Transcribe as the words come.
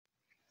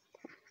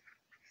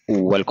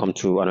Welcome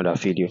to another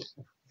video.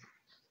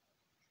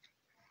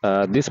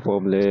 This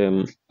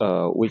problem,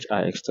 which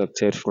I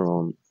extracted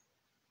from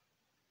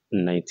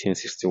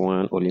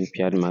 1961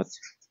 Olympiad math.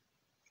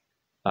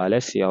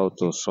 Let's see how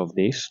to solve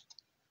this.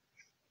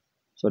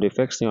 So the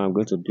first thing I'm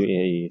going to do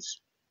here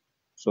is,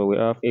 so we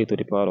have a to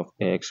the power of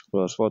x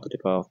plus 4 to the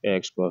power of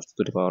x plus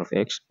 2 to the power of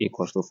x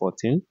equals to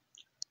 14.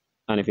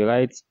 And if you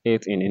write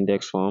it in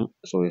index form,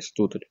 so it's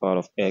 2 to the power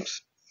of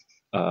x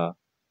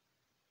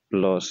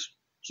plus,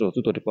 so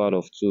 2 to the power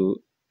of 2,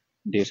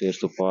 this is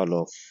to the power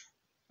of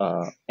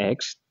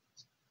x.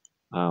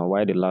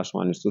 While the last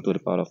one is 2 to the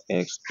power of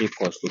x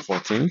equals to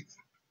 14.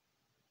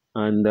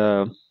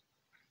 And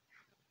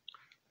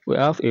we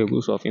have a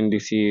group of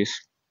indices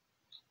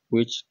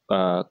which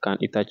can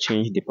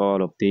interchange the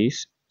power of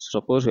this.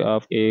 Suppose we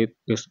have a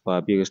raised to the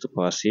power b raised to the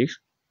power 6,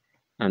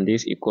 and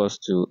this equals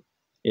to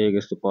a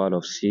raised to the power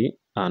of c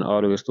and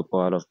all raised to the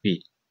power of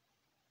b.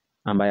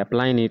 And by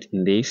applying it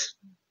in this,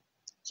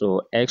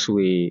 so x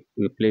will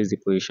replace the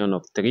position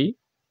of 3,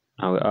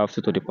 and we have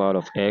 2 to the power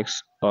of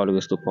x all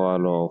raised to the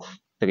power of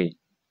 3.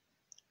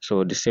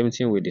 So the same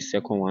thing with the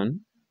second one,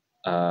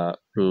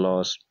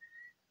 plus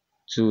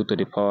 2 to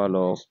the power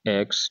of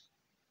x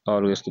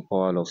all raised to the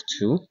power of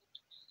 2,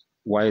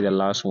 while the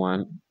last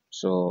one,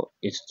 so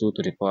it's 2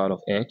 to the power of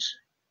x,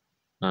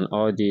 and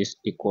all this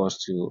equals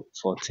to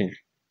 14.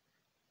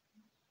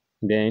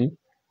 Then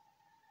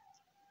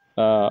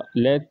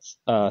let's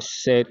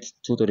set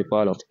 2 to the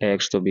power of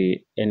x to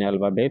be any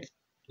alphabet.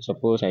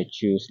 Suppose I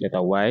choose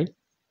letter y.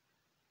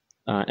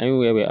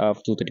 Anywhere we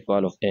have 2 to the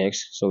power of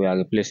x, so we are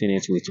replacing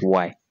it with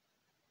y.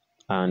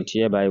 And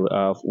hereby we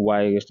have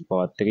y raised to the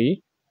power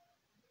 3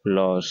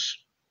 plus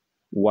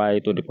y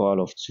to the power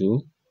of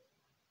 2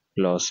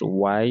 plus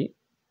y,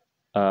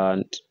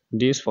 and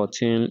this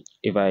 14,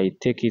 if I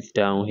take it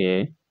down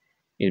here,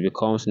 it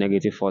becomes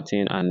negative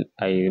 14, and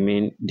I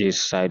remain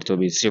this side to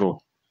be 0.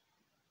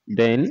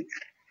 Then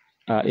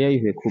here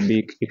is the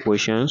cubic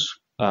equations,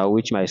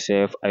 which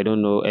myself, I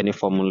don't know any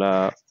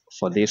formula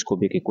for these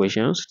cubic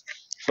equations,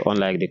 so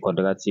unlike the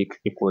quadratic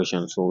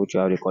equation, so which you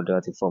have the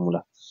quadratic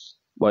formula.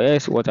 But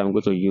here's what I'm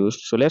going to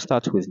use. So let's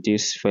start with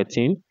this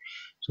 13.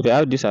 So we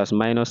have this as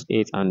minus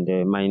 8 and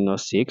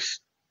minus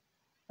 6.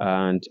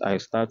 And I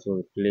start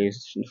to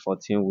replace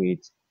 14 with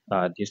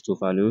these two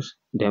values.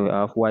 Then we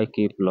have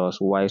yk plus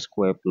y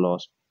squared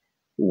plus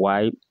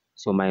y.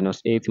 So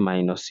minus 8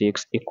 minus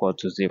 6 equal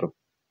to 0.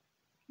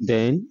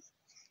 Then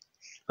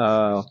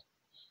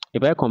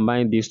if I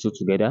combine these two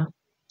together,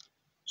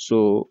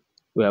 so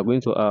we are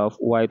going to have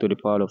y to the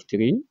power of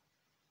 3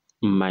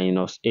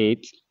 minus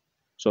 8.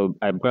 So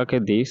I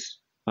bracket this,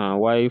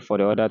 y for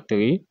the other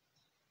 3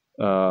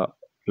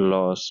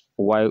 plus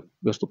y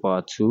goes to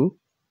power 2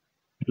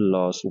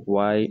 plus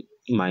y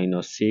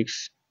minus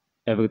 6,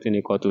 everything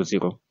equal to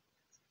 0.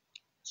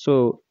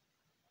 So,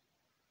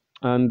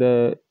 and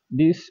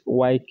this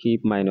y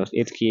cube minus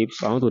 8 cubes,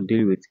 I want to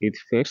deal with it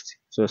first.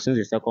 So since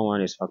the second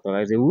one is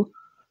factorizable,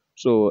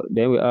 so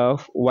then we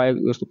have y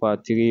raised to the power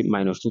 3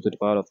 minus 2 to the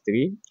power of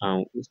 3,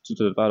 and 2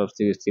 to the power of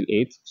 3 is still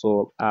 8.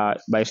 So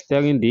by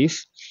stirring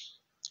this,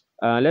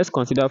 let's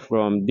consider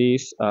from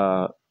this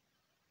a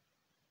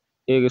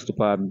raised to the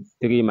power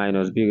 3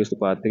 minus b raised to the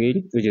power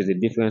 3, which is the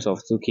difference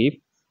of 2 cube.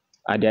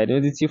 And the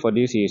identity for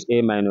this is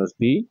a minus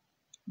b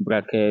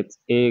bracket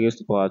a raised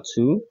to the power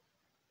 2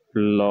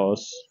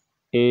 plus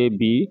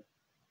ab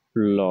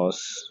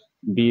plus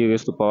b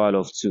raised to the power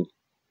of 2.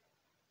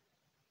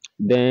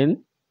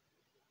 Then,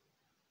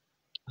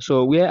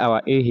 so where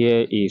our a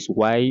here is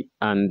y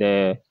and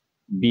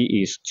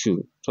b is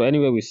 2. So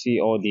anywhere we see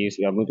all these,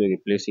 we are going to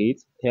replace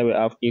it. Here we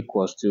have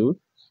equals to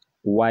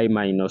y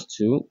minus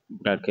 2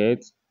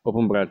 bracket,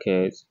 open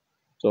bracket.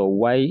 So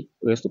y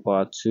raised to the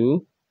power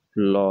 2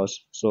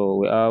 plus, so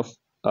we have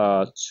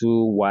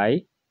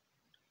 2y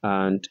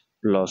and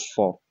plus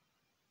 4.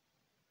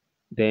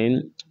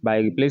 Then by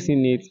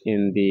replacing it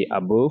in the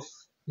above,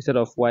 instead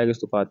of y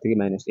raised to the power 3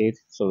 minus 8,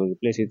 so we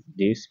replace it with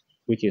this,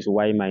 which is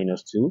y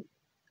minus 2.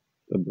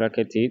 We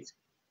bracket it,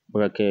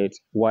 bracket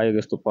y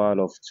raised to the power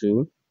of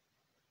 2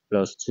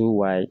 plus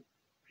 2y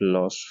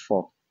plus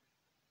 4,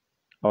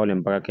 all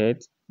in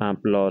bracket, and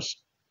plus,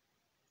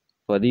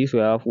 for this we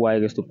have y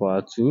raised to the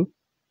power 2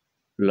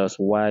 plus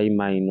y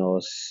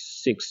minus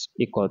 6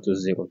 equal to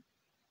 0.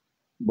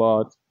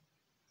 But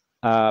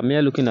me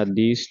looking at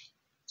this,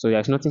 so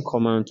there's nothing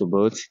common to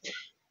both.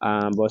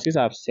 But since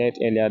I've said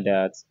earlier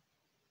that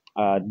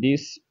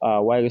this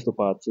y raised to the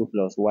power 2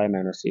 plus y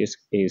minus 6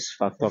 is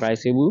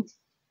factorizable,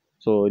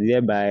 so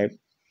thereby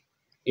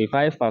if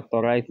I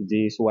factorize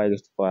this y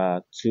raised to the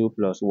power 2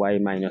 plus y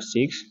minus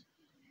 6,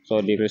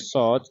 so the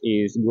result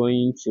is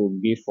going to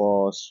give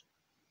us,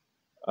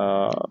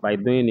 by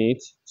doing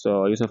it,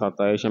 so using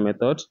factorization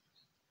method,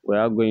 we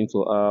are going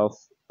to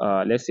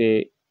have, let's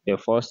say the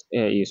first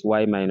here is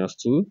y minus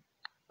 2,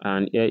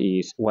 and here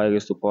is y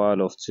raised to the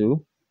power of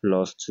 2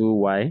 plus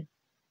 2y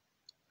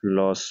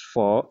plus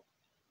 4,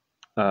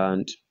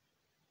 and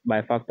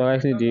by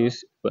factorizing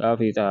this, we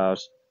have it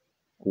as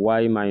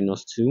y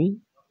minus 2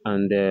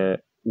 and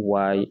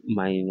y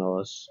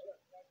minus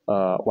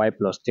y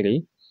plus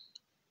 3,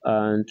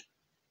 and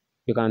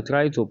you can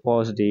try to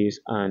pause this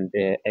and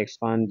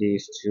expand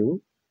this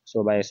too.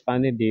 So by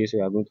expanding this,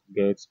 we are going to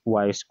get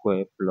y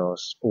squared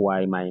plus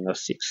y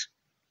minus 6.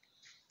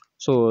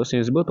 So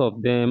since both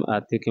of them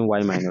are taking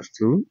y minus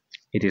 2,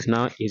 it is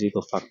now easy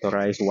to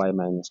factorize y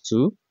minus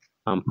 2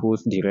 and put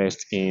the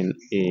rest in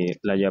a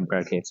larger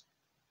bracket.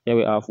 Here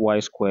we have y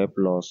squared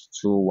plus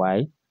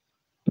 2y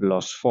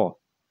plus 4,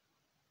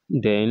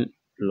 then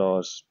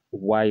plus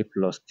y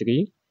plus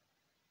 3,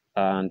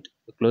 and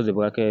close the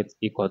bracket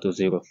equal to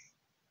 0.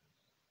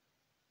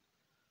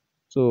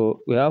 So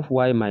we have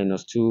y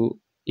minus 2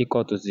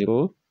 equal to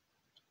 0,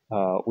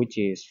 which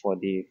is for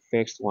the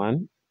first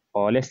one.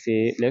 Or let's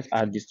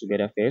add this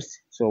together first.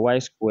 So y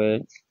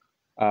squared,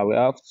 we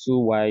have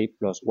 2y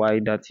plus y,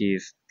 that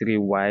is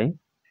 3y,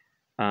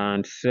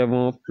 and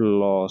 7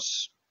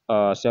 plus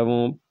 4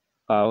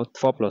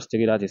 plus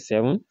 3, that is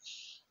 7,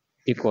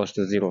 equals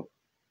to 0.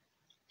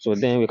 So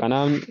then we can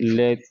now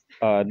let,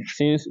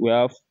 since we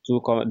have two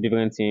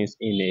different things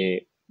in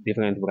a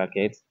different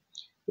bracket,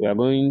 we are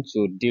going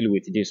to deal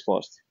with this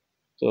first.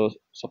 So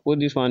suppose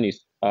this one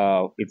is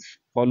it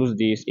follows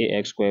this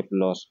ax squared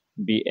plus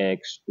bx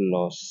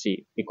plus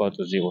c equal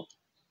to 0,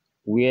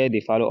 where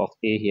the value of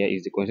a here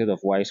is the constant of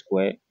y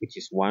squared, which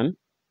is 1,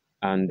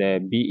 and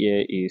b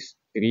here is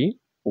 3,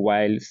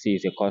 while c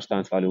is a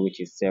constant value, which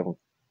is 7.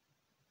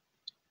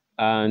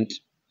 And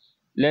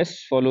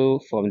let's follow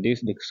from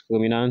this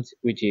discriminant,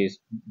 which is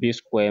b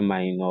squared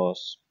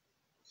minus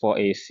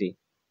 4ac.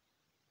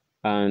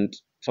 And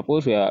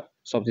suppose we are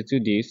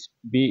substitute this,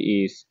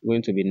 b is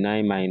going to be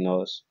 9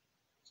 minus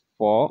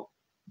 4,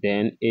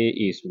 then a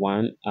is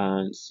 1,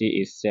 and c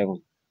is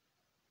 7.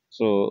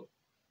 So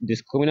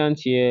discriminant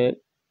here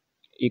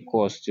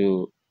equals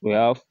to, we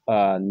have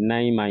 9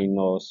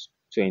 minus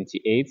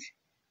 28,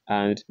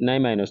 and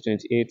 9 minus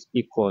 28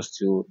 equals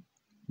to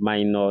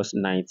minus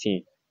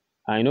 19.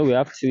 I know we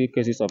have three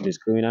cases of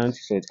discriminant,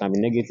 so it can be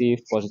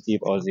negative, positive,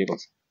 or 0.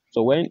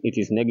 So when it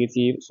is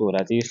negative, so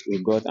that is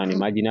we got an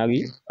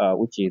imaginary,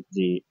 which is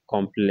the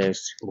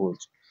complex root.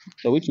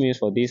 So which means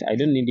for this, I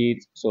don't need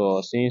it.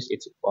 So since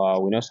it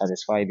will not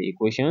satisfy the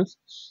equations,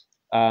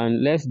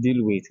 and let's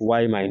deal with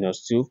y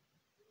minus 2,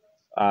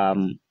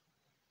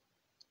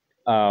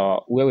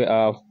 where we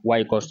have y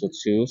equals to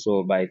 2,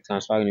 so by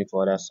transferring it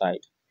to the other side.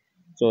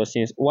 So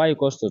since y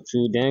equals to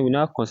 2, then we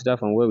now consider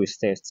from where we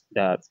test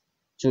that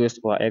 2 raised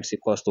to power x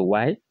equals to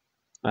y.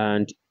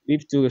 And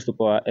if 2 raised to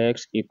power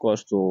x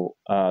equals to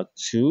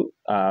 2,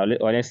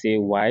 or let's say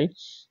y,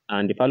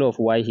 and the value of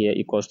y here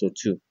equals to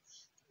 2,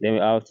 then we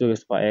have 2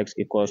 raised to power x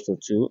equals to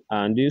 2,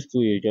 and this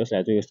 2 is just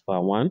like 2 raised to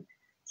power 1.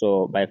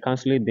 So by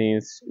cancelling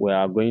this, we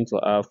are going to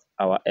have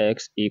our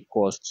x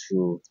equals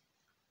to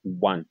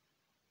 1.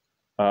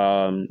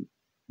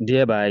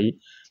 Thereby,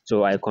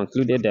 so I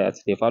concluded that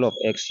the value of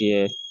x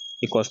here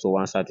equals to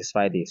 1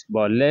 satisfy this.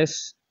 But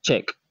let's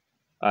check.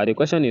 The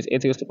question is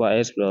 8 raised to the power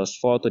x plus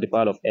 4 to the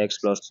power of x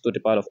plus 2 to the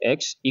power of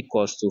x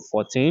equals to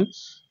 14.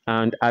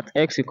 And at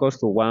x equals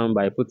to 1,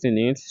 by putting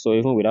it, so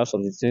even without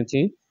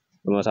substituting,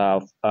 we must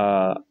have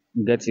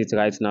get it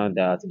right now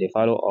that the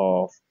value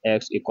of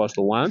x equals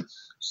to 1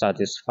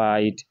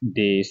 satisfied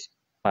this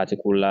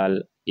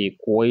particular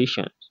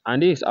equation.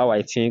 And this is how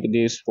I think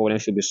this problem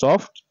should be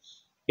solved.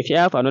 If you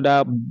have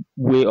another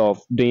way of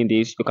doing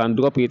this, you can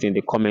drop it in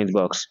the comment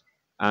box.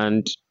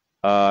 And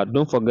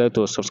don't forget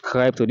to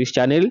subscribe to this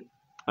channel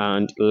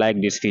and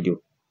like this video.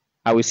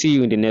 I will see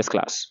you in the next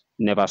class.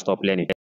 Never stop learning.